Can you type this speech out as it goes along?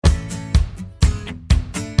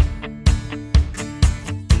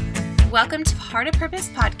welcome to Heart of Purpose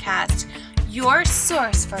Podcast, your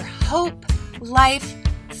source for hope, life,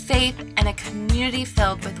 faith, and a community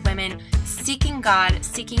filled with women seeking God,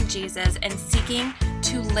 seeking Jesus, and seeking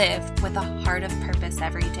to live with a heart of purpose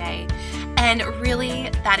every day. And really,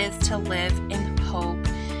 that is to live in hope.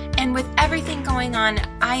 And with everything going on,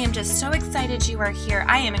 I am just so excited you are here.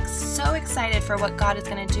 I am so excited for what God is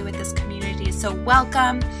going to do with this community. So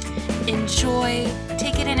welcome, enjoy,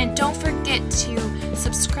 take it in, and don't forget to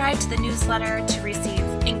subscribe to the newsletter to receive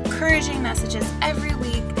encouraging messages every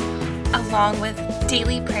week, along with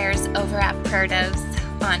daily prayers over at Prayer Doves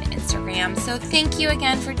on Instagram. So thank you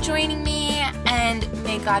again for joining me, and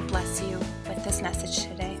may God bless you with this message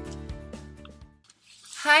today.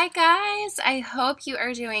 Hi guys, I hope you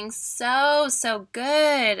are doing so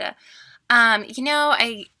good.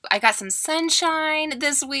 I got some sunshine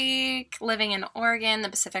this week living in Oregon, the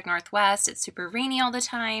Pacific Northwest. It's super rainy all the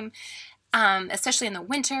time, especially in the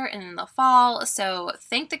winter and in the fall. So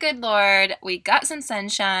thank the good Lord, we got some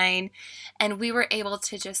sunshine and we were able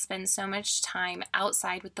to just spend so much time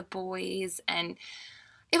outside with the boys. And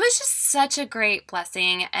it was just such a great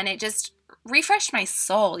blessing, and it just refreshed my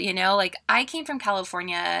soul, like I came from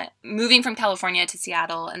California, moving from California to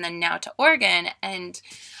Seattle and then now to Oregon, and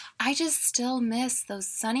I just still miss those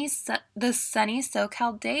sunny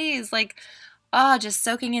SoCal days, just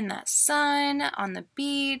soaking in that sun on the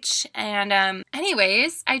beach. And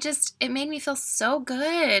anyways, it made me feel so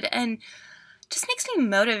good and just makes me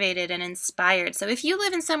motivated and inspired. So if you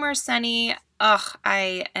live in somewhere sunny,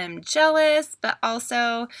 I am jealous, but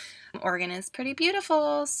also Oregon is pretty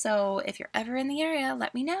beautiful. So if you're ever in the area,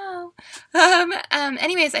 let me know.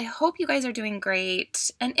 Anyways, I hope you guys are doing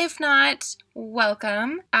great. And if not,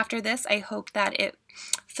 welcome. After this, I hope that it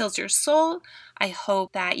fills your soul. I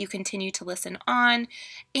hope that you continue to listen on.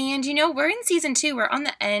 And we're in season 2. We're on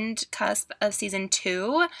the end cusp of season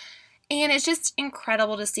 2. And it's just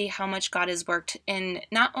incredible to see how much God has worked in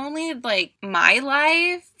not only my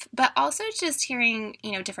life, but also just hearing,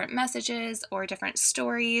 different messages or different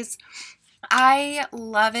stories. I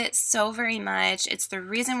love it so very much. It's the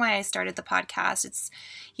reason why I started the podcast. It's,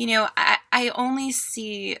 I only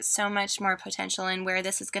see so much more potential in where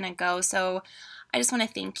this is going to go. So I just want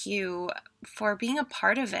to thank you for being a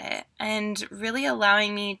part of it and really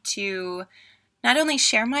allowing me to not only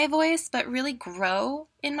share my voice, but really grow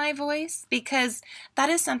in my voice, because that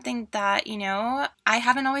is something that, I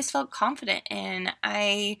haven't always felt confident in.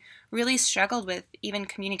 I really struggled with even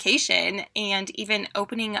communication and even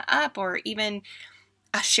opening up, or even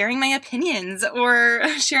sharing my opinions or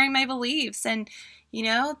sharing my beliefs. And,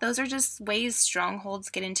 those are just ways strongholds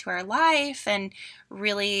get into our life and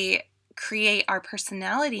really create our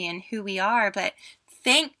personality and who we are. But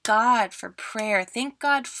thank God for prayer. Thank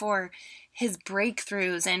God for His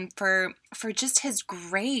breakthroughs and for just His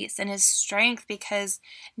grace and His strength, because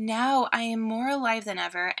now I am more alive than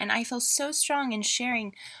ever, and I feel so strong in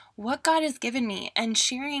sharing what God has given me and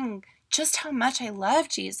sharing just how much I love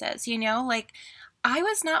Jesus. I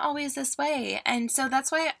was not always this way, and so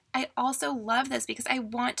that's why I also love this, because I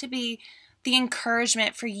want to be the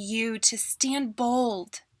encouragement for you to stand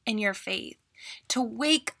bold in your faith, to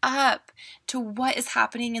wake up to what is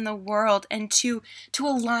happening in the world, and to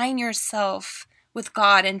align yourself with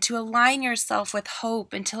God, and to align yourself with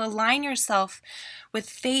hope, and to align yourself with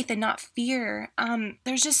faith and not fear.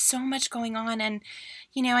 There's just so much going on, and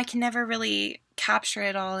I can never really capture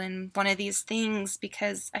it all in one of these things,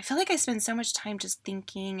 because I feel like I spend so much time just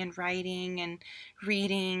thinking and writing and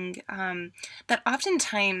reading that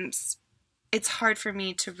oftentimes it's hard for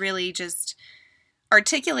me to really just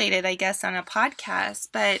articulate it, I guess, on a podcast.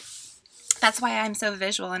 But that's why I'm so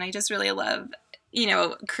visual, and I just really love,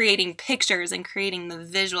 creating pictures and creating the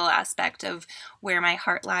visual aspect of where my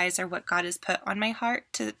heart lies, or what God has put on my heart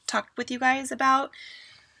to talk with you guys about.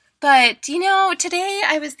 But, today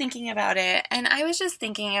I was thinking about it, and I was just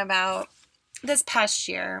thinking about this past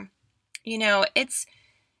year. It's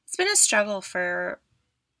been a struggle for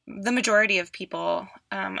the majority of people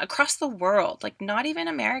across the world, not even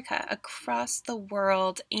America, across the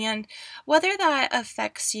world. And whether that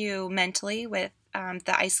affects you mentally with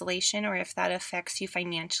the isolation, or if that affects you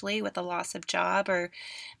financially with a loss of job, or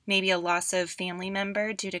maybe a loss of family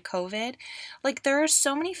member due to COVID, there are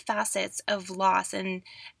so many facets of loss, and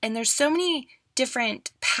there's so many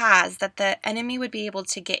different paths that the enemy would be able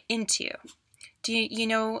to get into. Do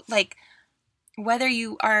you whether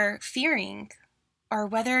you are fearing, or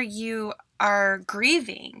whether you are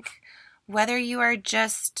grieving, whether you are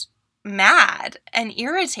just mad and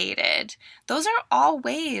irritated. Those are all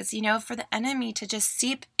ways, for the enemy to just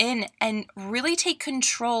seep in and really take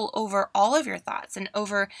control over all of your thoughts and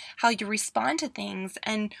over how you respond to things.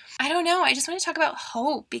 And I don't know, I just want to talk about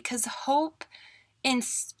hope, because hope in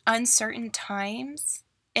uncertain times,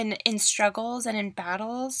 in struggles and in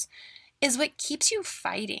battles, is what keeps you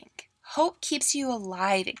fighting. Hope keeps you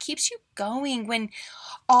alive. It keeps you going when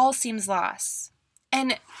all seems lost.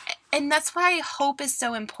 And that's why hope is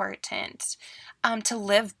so important, to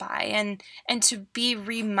live by and to be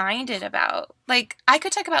reminded about. Like, I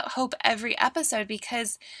could talk about hope every episode,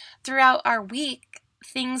 because throughout our week,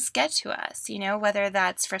 things get to us, whether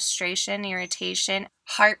that's frustration, irritation,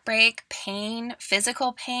 heartbreak, pain,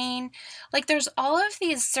 physical pain. Like, there's all of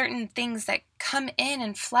these certain things that come in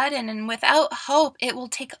and flood in, and without hope, it will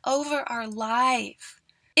take over our life.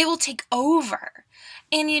 It will take over.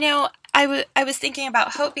 And, I was thinking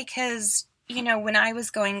about hope because, when I was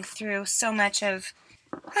going through so many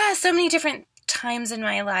different times in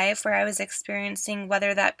my life where I was experiencing,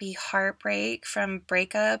 whether that be heartbreak from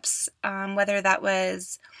breakups, whether that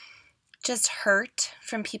was just hurt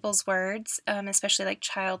from people's words, especially like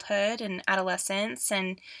childhood and adolescence.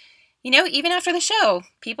 And, even after the show,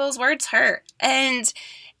 people's words hurt. And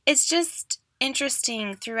it's just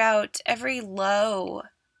interesting throughout every low,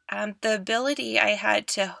 the ability I had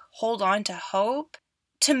to hold on to hope,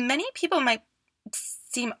 to many people might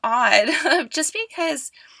seem odd, just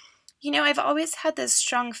because, I've always had this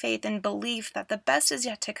strong faith and belief that the best is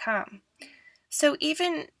yet to come. So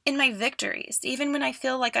even in my victories, even when I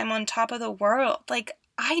feel like I'm on top of the world, like,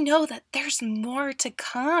 I know that there's more to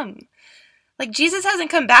come. Like, Jesus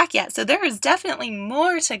hasn't come back yet, so there is definitely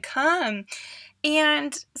more to come.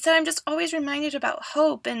 And so I'm just always reminded about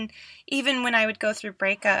hope. And even when I would go through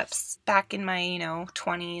breakups back in my,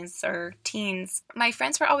 20s or teens, my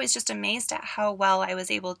friends were always just amazed at how well I was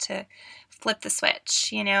able to flip the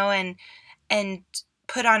switch, and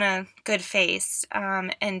put on a good face,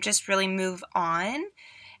 and just really move on.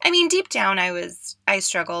 I mean, deep down, I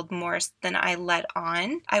struggled more than I let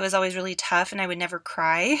on. I was always really tough, and I would never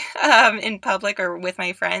cry in public or with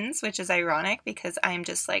my friends, which is ironic because I'm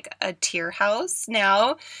just like a tear house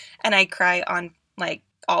now, and I cry on like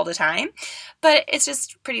all the time. But it's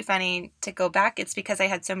just pretty funny to go back. It's because I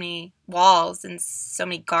had so many walls and so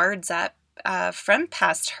many guards up from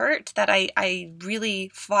past hurt that I really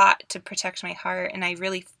fought to protect my heart, and I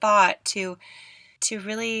really fought to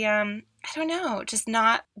really, I don't know, just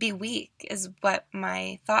not be weak is what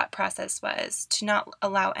my thought process was, to not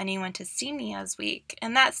allow anyone to see me as weak.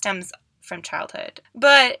 And that stems from childhood.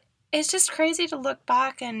 But it's just crazy to look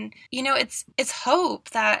back and, it's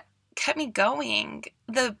hope that kept me going.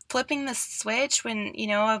 The flipping the switch when,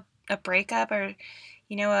 a breakup or,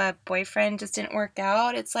 a boyfriend just didn't work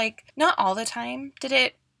out. It's like, not all the time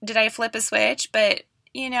did I flip a switch, but,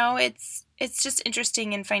 it's just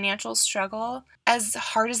interesting in financial struggle. As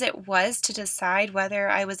hard as it was to decide whether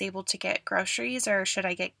I was able to get groceries or should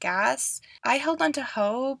I get gas, I held on to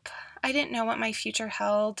hope. I didn't know what my future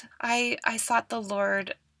held. I sought the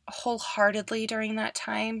Lord wholeheartedly during that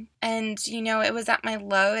time. And, it was at my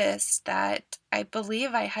lowest that I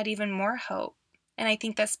believe I had even more hope. And I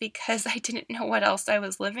think that's because I didn't know what else I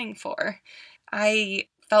was living for. I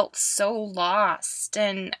felt so lost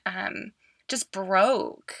and just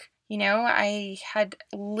broke. I had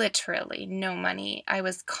literally no money. I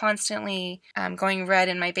was constantly going red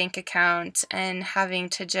in my bank account and having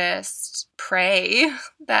to just pray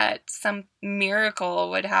that some miracle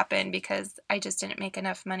would happen because I just didn't make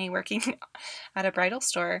enough money working at a bridal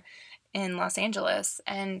store in Los Angeles.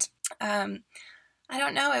 And I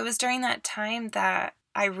don't know, it was during that time that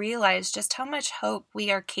I realized just how much hope we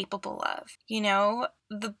are capable of.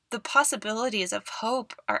 The possibilities of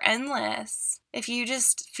hope are endless. If you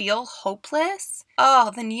just feel hopeless,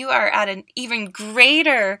 then you are at an even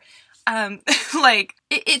greater,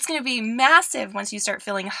 it's going to be massive once you start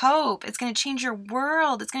feeling hope. It's going to change your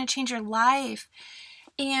world. It's going to change your life.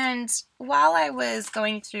 And while I was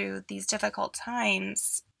going through these difficult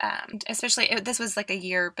times, especially, this was like a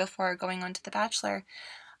year before going on to The Bachelor,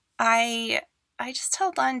 I just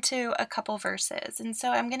held on to a couple verses. And so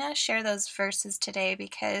I'm going to share those verses today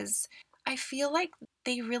because I feel like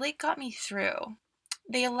they really got me through.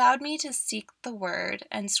 They allowed me to seek the word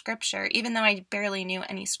and scripture, even though I barely knew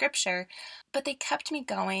any scripture, but they kept me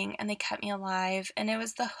going and they kept me alive. And it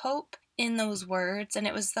was the hope in those words, and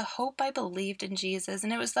it was the hope I believed in Jesus,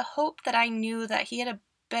 and it was the hope that I knew that he had a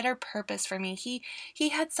better purpose for me. He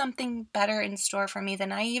had something better in store for me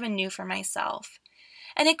than I even knew for myself.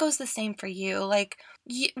 And it goes the same for you. Like,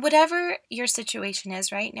 whatever your situation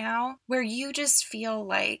is right now, where you just feel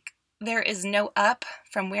like there is no up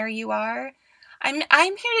from where you are. I'm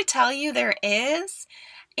here to tell you there is.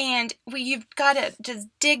 And you've got to just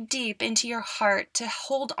dig deep into your heart to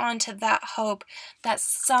hold on to that hope that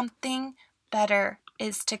something better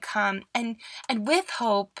is to come. And with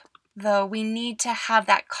hope, though, we need to have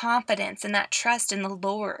that confidence and that trust in the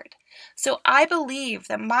Lord. So I believe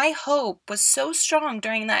that my hope was so strong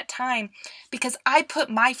during that time because I put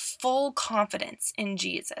my full confidence in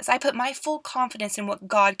Jesus. I put my full confidence in what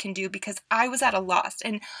God can do because I was at a loss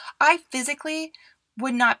and I physically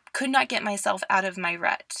could not get myself out of my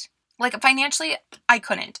rut. Like financially, I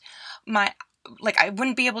couldn't. I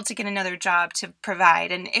wouldn't be able to get another job to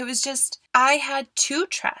provide. And it was just, I had to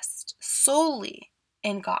trust solely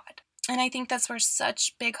in God. And I think that's where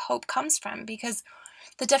such big hope comes from, because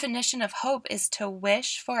the definition of hope is to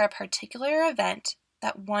wish for a particular event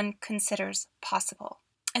that one considers possible.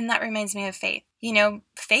 And that reminds me of faith.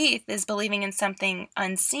 Faith is believing in something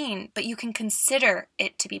unseen, but you can consider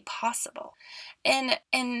it to be possible. And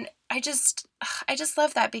I just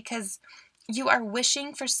love that, because you are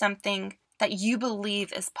wishing for something that you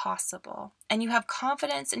believe is possible, and you have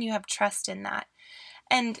confidence and you have trust in that.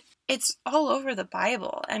 And it's all over the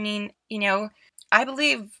Bible. I mean, I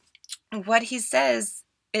believe what he says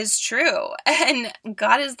is true, and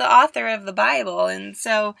God is the author of the Bible. And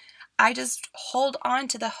so I just hold on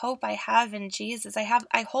to the hope I have in Jesus.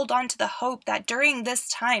 I hold on to the hope that during this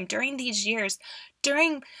time, during these years,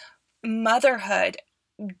 during motherhood,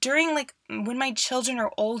 during when my children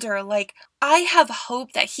are older, I have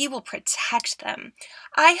hope that he will protect them.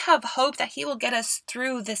 I have hope that he will get us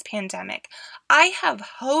through this pandemic. I have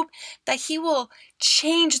hope that he will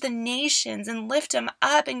change the nations and lift them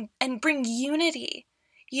up and bring unity.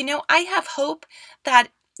 I have hope that,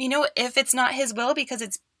 if it's not his will because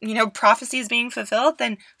it's, prophecy is being fulfilled,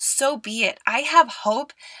 then so be it. I have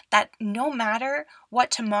hope that no matter what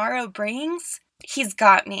tomorrow brings, he's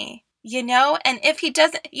got me. And if he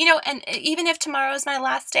doesn't, and even if tomorrow is my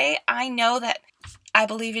last day, I know that I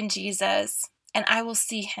believe in Jesus and I will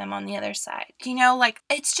see him on the other side.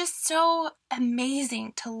 It's just so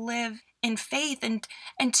amazing to live in faith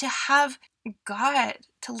and to have God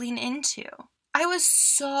to lean into. I was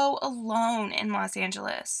so alone in Los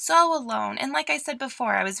Angeles, so alone. And like I said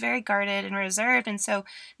before, I was very guarded and reserved. And so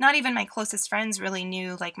not even my closest friends really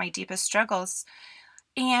knew my deepest struggles.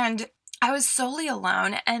 And I was solely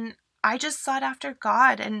alone, and I just sought after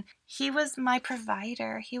God, and he was my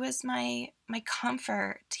provider. He was my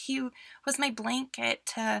comfort. He was my blanket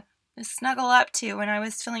to snuggle up to when I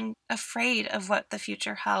was feeling afraid of what the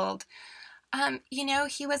future held.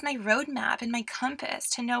 He was my roadmap and my compass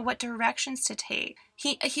to know what directions to take.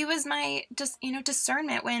 He was my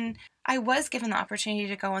discernment when I was given the opportunity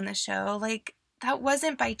to go on the show. That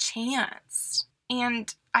wasn't by chance.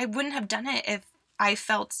 And I wouldn't have done it if I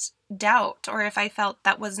felt doubt or if I felt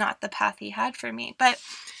that was not the path he had for me. But,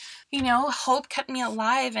 hope kept me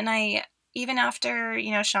alive. And even after,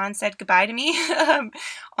 Sean said goodbye to me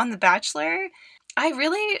on The Bachelor, I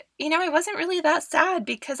really, I wasn't really that sad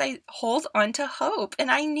because I hold on to hope.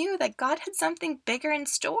 And I knew that God had something bigger in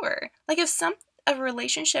store. If a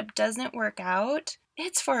relationship doesn't work out,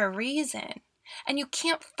 it's for a reason. And you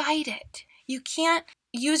can't fight it. You can't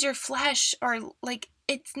use your flesh or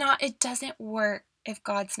it doesn't work if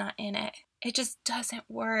God's not in it. It just doesn't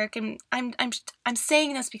work. And I'm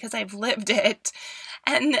saying this because I've lived it.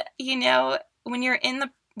 And when you're in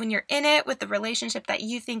it with the relationship that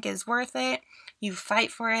you think is worth it, you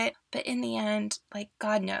fight for it, but in the end,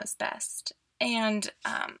 God knows best. And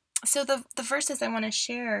so the verses I want to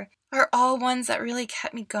share are all ones that really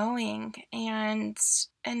kept me going and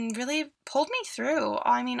really pulled me through.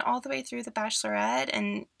 I mean, all the way through The Bachelorette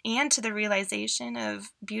and to the realization of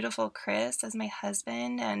beautiful Chris as my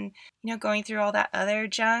husband, and going through all that other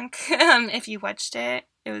junk. If you watched it,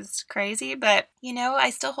 it was crazy, but I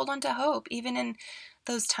still hold on to hope, even in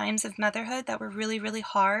those times of motherhood that were really, really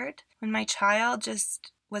hard. When my child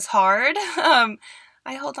just was hard,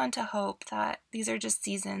 I hold on to hope that these are just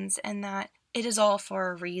seasons and that it is all for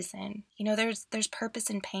a reason. There's purpose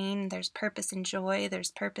in pain, there's purpose in joy, there's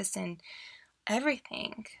purpose in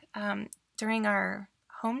everything. During our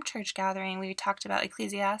home church gathering, we talked about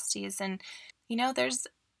Ecclesiastes, and there's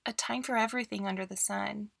a time for everything under the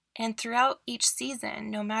sun. And throughout each season,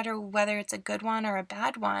 no matter whether it's a good one or a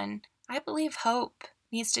bad one, I believe hope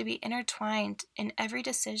needs to be intertwined in every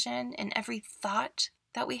decision, in every thought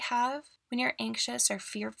that we have. When you're anxious or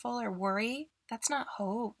fearful or worry, that's not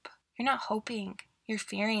hope. You're not hoping. You're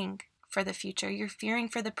fearing for the future. You're fearing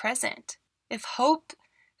for the present. If hope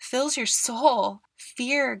fills your soul,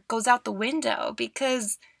 fear goes out the window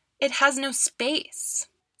because it has no space.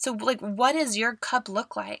 So, like, what does your cup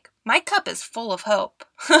look like? My cup is full of hope.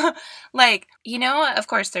 Like, of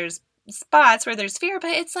course, there's spots where there's fear, but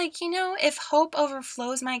it's like, if hope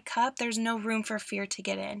overflows my cup, there's no room for fear to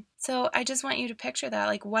get in. So I just want you to picture that.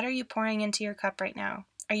 Like, what are you pouring into your cup right now?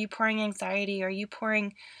 Are you pouring anxiety? Are you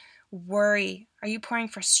pouring worry? Are you pouring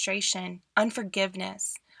frustration,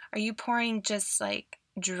 unforgiveness? Are you pouring just like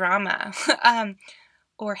drama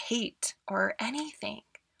or hate or anything?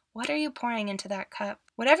 What are you pouring into that cup?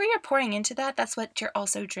 Whatever you're pouring into that, that's what you're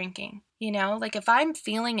also drinking. Like if I'm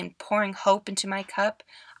feeling and pouring hope into my cup,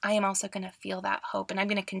 I am also going to feel that hope, and I'm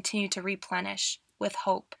going to continue to replenish with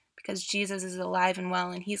hope because Jesus is alive and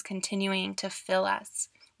well, and he's continuing to fill us.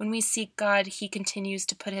 When we seek God, he continues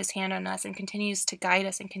to put his hand on us and continues to guide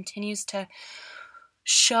us and continues to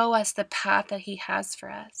show us the path that he has for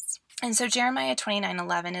us. And so Jeremiah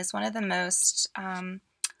 29:11 is one of the most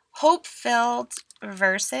hope-filled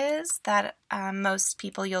verses that most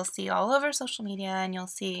people you'll see all over social media and you'll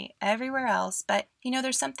see everywhere else. But,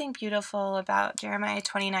 there's something beautiful about Jeremiah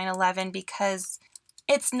 29:11 because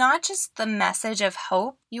it's not just the message of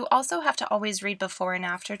hope. You also have to always read before and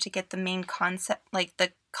after to get the main concept, like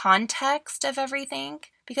the context of everything,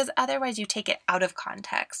 because otherwise you take it out of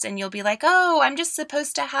context and you'll be like, oh, I'm just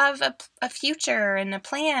supposed to have a future and a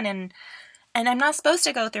plan and I'm not supposed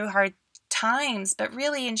to go through hard times. But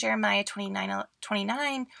really in Jeremiah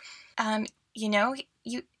 29:29,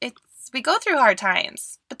 we go through hard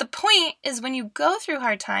times. But the point is when you go through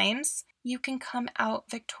hard times, you can come out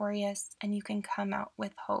victorious and you can come out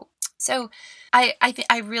with hope. So I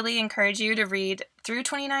really encourage you to read through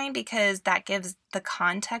 29 because that gives the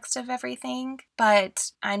context of everything.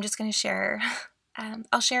 But I'm just going to share,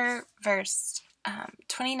 I'll share verse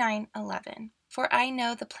 29:11. For I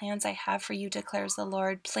know the plans I have for you, declares the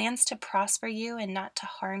Lord, plans to prosper you and not to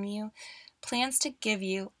harm you, plans to give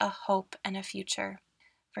you a hope and a future.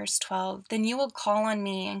 Verse 12, then you will call on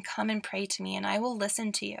me and come and pray to me, and I will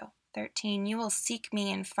listen to you. 13, you will seek me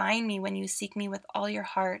and find me when you seek me with all your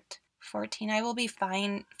heart. 14, I will be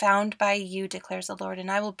found by you, declares the Lord, and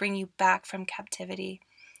I will bring you back from captivity.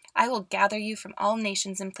 I will gather you from all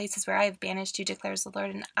nations and places where I have banished you, declares the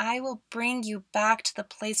Lord, and I will bring you back to the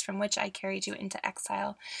place from which I carried you into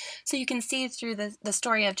exile. So you can see through the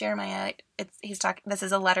story of Jeremiah, this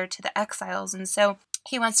is a letter to the exiles, and so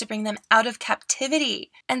he wants to bring them out of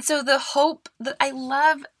captivity. And so the hope that I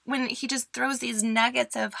love when he just throws these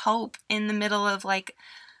nuggets of hope in the middle of like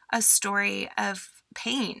a story of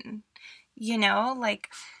pain, like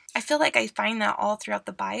I feel like I find that all throughout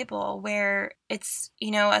the Bible where it's,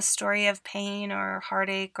 a story of pain or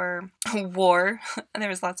heartache or war. There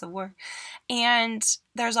was lots of war. And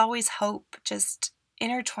there's always hope just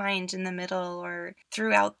intertwined in the middle or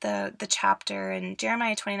throughout the chapter. And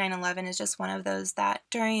Jeremiah 29:11 is just one of those that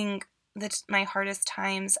during my hardest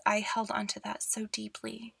times, I held onto that so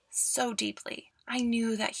deeply, so deeply. I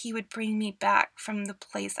knew that he would bring me back from the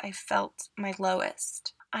place I felt my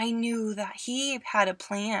lowest. I knew that he had a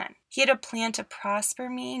plan. He had a plan to prosper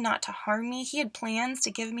me, not to harm me. He had plans to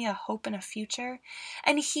give me a hope and a future.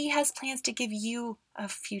 And he has plans to give you a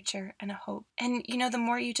future and a hope. And, the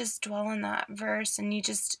more you just dwell on that verse and you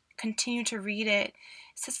just continue to read it, it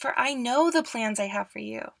says, for I know the plans I have for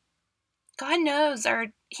you. God knows,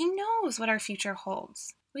 he knows what our future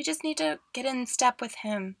holds. We just need to get in step with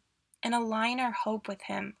him and align our hope with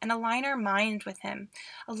him and align our mind with him,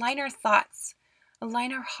 align our thoughts,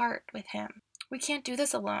 align our heart with him. We can't do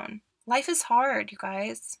this alone. Life is hard, you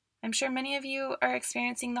guys. I'm sure many of you are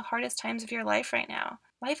experiencing the hardest times of your life right now.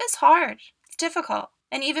 Life is hard. It's difficult.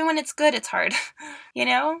 And even when it's good, it's hard.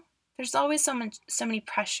 There's always so many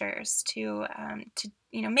pressures to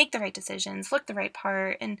make the right decisions, look the right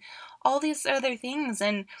part, and all these other things.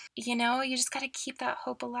 And, you just got to keep that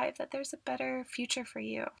hope alive that there's a better future for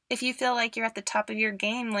you. If you feel like you're at the top of your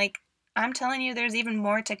game, I'm telling you, there's even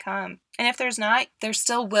more to come. And if there's not, there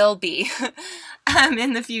still will be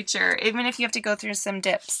in the future, even if you have to go through some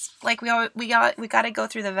dips. We got to go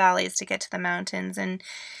through the valleys to get to the mountains. And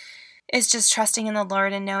it's just trusting in the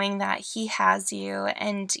Lord and knowing that he has you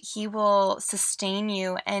and he will sustain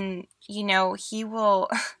you. And, he will,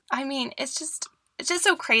 it's just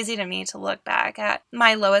so crazy to me to look back at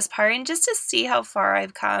my lowest part and just to see how far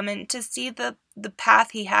I've come and to see the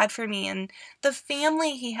path he had for me and the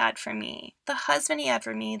family he had for me, the husband he had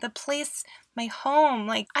for me, the place, my home.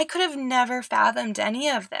 I could have never fathomed any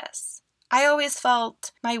of this. I always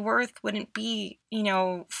felt my worth wouldn't be,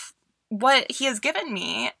 what he has given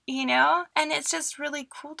me, and it's just really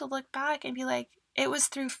cool to look back and be like, It was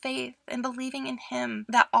through faith and believing in him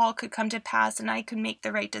that all could come to pass, and I could make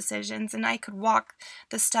the right decisions, and I could walk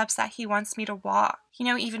the steps that he wants me to walk.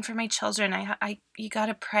 Even for my children, you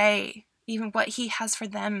gotta pray, even what he has for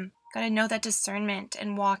them. Gotta know that discernment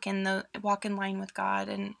and walk in line with God.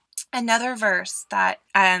 And another verse that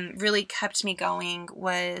really kept me going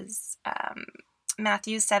was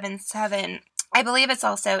Matthew 7:7. I believe it's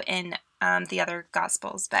also in the other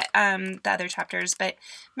Gospels, but the other chapters. But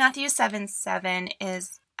Matthew 7:7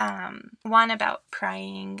 is one about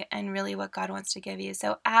praying and really what God wants to give you.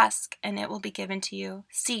 So ask and it will be given to you.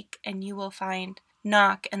 Seek and you will find.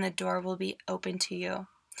 Knock and the door will be open to you.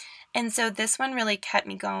 And so this one really kept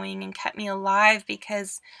me going and kept me alive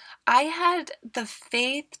because I had the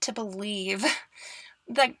faith to believe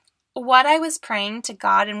that what I was praying to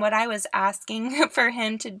God and what I was asking for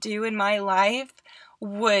him to do in my life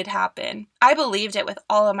would happen. I believed it with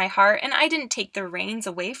all of my heart, and I didn't take the reins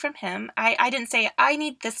away from him. I didn't say, I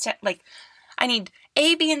need this to, I need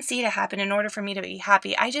A, B, and C to happen in order for me to be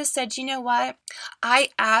happy. I just said, you know what? I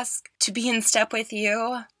ask to be in step with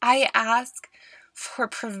you. I ask for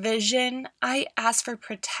provision. I ask for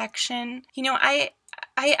protection. I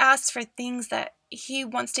ask for things that he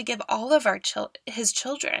wants to give all of his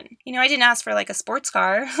children. I didn't ask for like a sports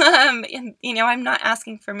car. I'm not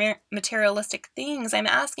asking for materialistic things. I'm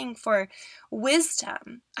asking for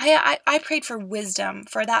wisdom. I prayed for wisdom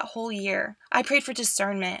for that whole year. I prayed for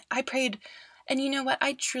discernment. I prayed, and you know what?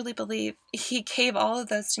 I truly believe he gave all of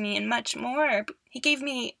those to me and much more. He gave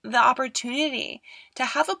me the opportunity to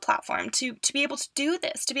have a platform, to be able to do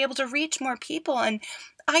this, to be able to reach more people. And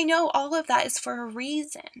I know all of that is for a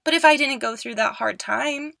reason. But if I didn't go through that hard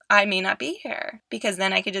time, I may not be here, because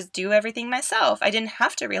then I could just do everything myself. I didn't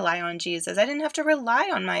have to rely on Jesus. I didn't have to rely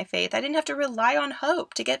on my faith. I didn't have to rely on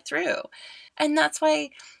hope to get through. And that's why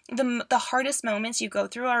the hardest moments you go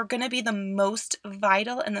through are going to be the most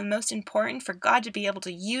vital and the most important for God to be able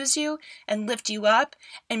to use you and lift you up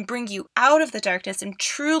and bring you out of the darkness and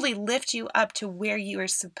truly lift you up to where you are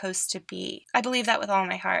supposed to be. I believe that with all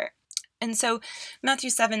my heart. And so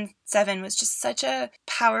Matthew 7:7 was just such a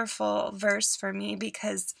powerful verse for me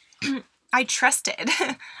because I trusted.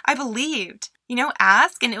 I believed.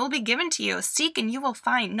 Ask and it will be given to you. Seek and you will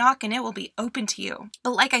find. Knock and it will be open to you.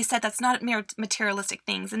 But like I said, that's not materialistic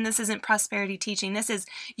things. And this isn't prosperity teaching. This is,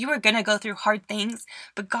 you are going to go through hard things,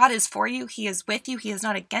 but God is for you. He is with you. He is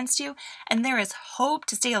not against you. And there is hope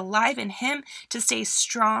to stay alive in him, to stay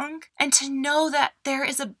strong, and to know that there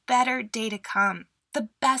is a better day to come. The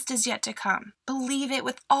best is yet to come. Believe it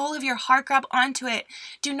with all of your heart. Grab onto it.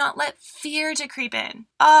 Do not let fear to creep in.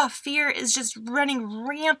 Fear is just running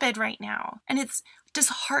rampant right now. And it's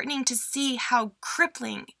disheartening to see how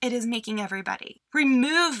crippling it is making everybody.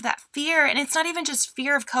 Remove that fear. And it's not even just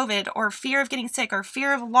fear of COVID or fear of getting sick or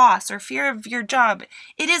fear of loss or fear of your job.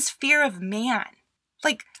 It is fear of man.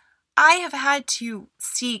 I have had to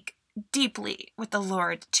seek deeply with the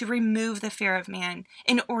Lord to remove the fear of man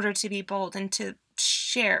in order to be bold and to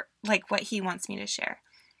share what he wants me to share,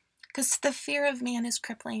 because the fear of man is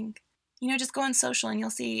crippling. Just go on social and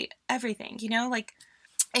you'll see everything.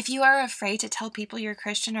 If you are afraid to tell people you're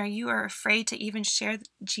Christian, or you are afraid to even share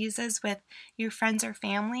Jesus with your friends or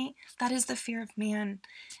family, that is the fear of man.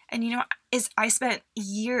 And I spent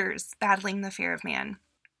years battling the fear of man.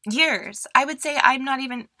 Years. I would say I'm not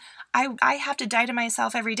even, I have to die to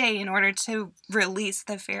myself every day in order to release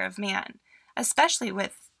the fear of man, especially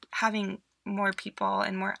with having more people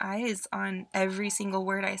and more eyes on every single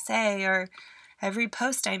word I say or every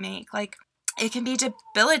post I make. It can be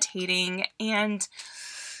debilitating, and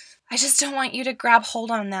I just don't want you to grab hold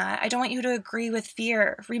on that. I don't want you to agree with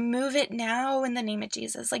fear. Remove it now in the name of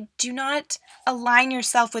Jesus. Do not align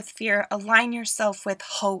yourself with fear. Align yourself with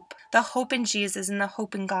hope. The hope in Jesus and the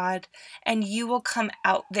hope in God, and you will come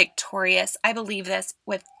out victorious. I believe this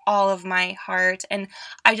with all of my heart, and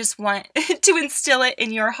I just want to instill it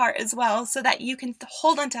in your heart as well, so that you can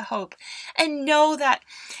hold on to hope and know that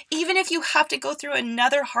even if you have to go through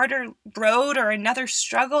another harder road or another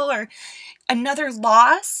struggle or another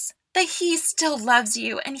loss, that he still loves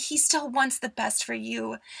you and he still wants the best for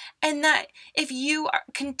you. And that if you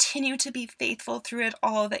continue to be faithful through it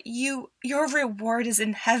all, that your reward is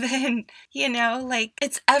in heaven,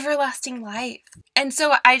 it's everlasting life. And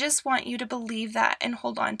so I just want you to believe that and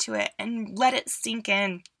hold on to it and let it sink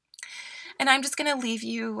in. And I'm just going to leave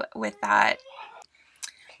you with that.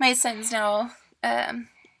 My son's now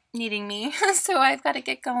needing me, so I've got to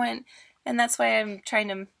get going. And that's why I'm trying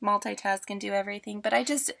to multitask and do everything. But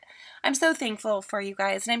I'm so thankful for you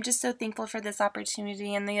guys. And I'm just so thankful for this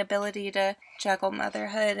opportunity and the ability to juggle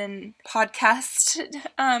motherhood and podcast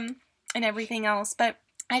and everything else. But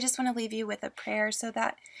I just want to leave you with a prayer so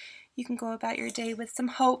that you can go about your day with some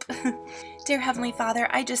hope. Dear Heavenly Father,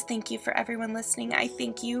 I just thank you for everyone listening. I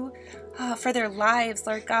thank you for their lives,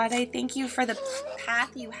 Lord God. I thank you for the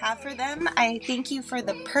path you have for them. I thank you for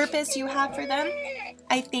the purpose you have for them.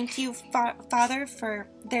 I thank you, Father, for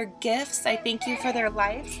their gifts. I thank you for their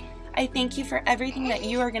lives. I thank you for everything that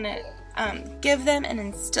you are going to give them and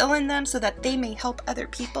instill in them so that they may help other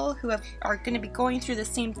people who are going to be going through the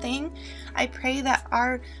same thing. I pray that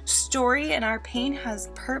our story and our pain has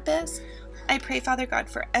purpose. I pray, Father God,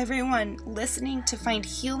 for everyone listening to find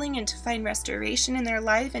healing and to find restoration in their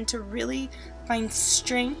life and to really find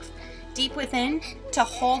strength deep within to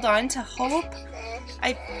hold on to hope.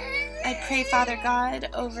 I pray, Father God,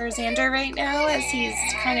 over Xander right now as he's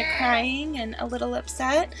kind of crying and a little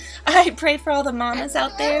upset. I pray for all the mamas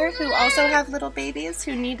out there who also have little babies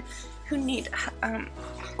who need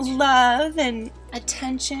love and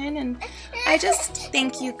attention. And I just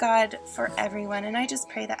thank you, God, for everyone. And I just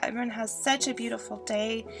pray that everyone has such a beautiful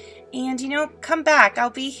day. And, come back. I'll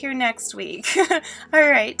be here next week. All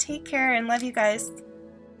right. Take care and love you guys.